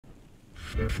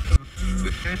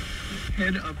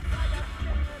Head up.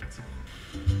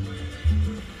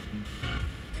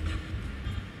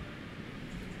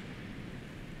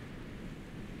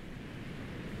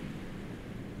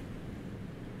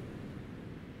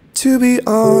 To be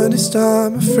honest,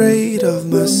 I'm afraid of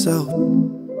myself.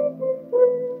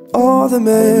 All the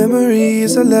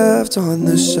memories I left on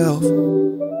the shelf,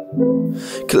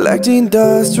 collecting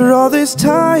dust for all this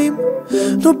time.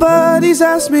 Nobody's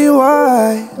asked me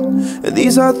why, and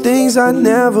these are things I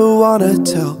never wanna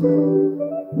tell.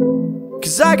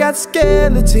 Cause I got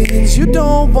skeletons you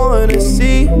don't wanna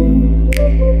see,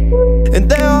 and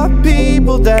there are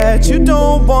people that you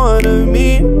don't wanna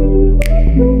meet.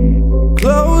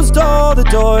 Closed all the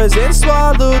doors and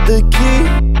swallowed the key,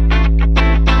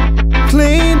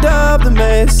 cleaned up the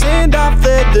mess and I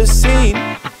fled the scene.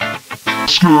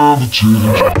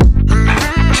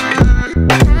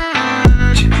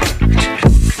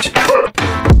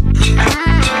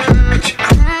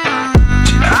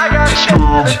 I got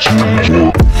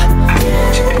skeleton.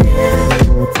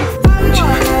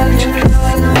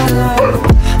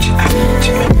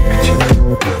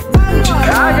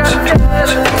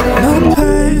 My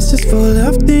past is full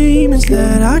of demons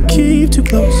that I keep too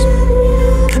close.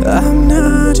 I'm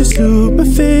not your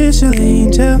superficial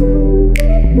angel.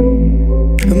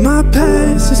 My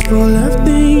past is full of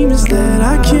demons that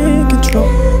I can't control,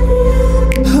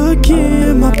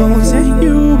 hooking my bones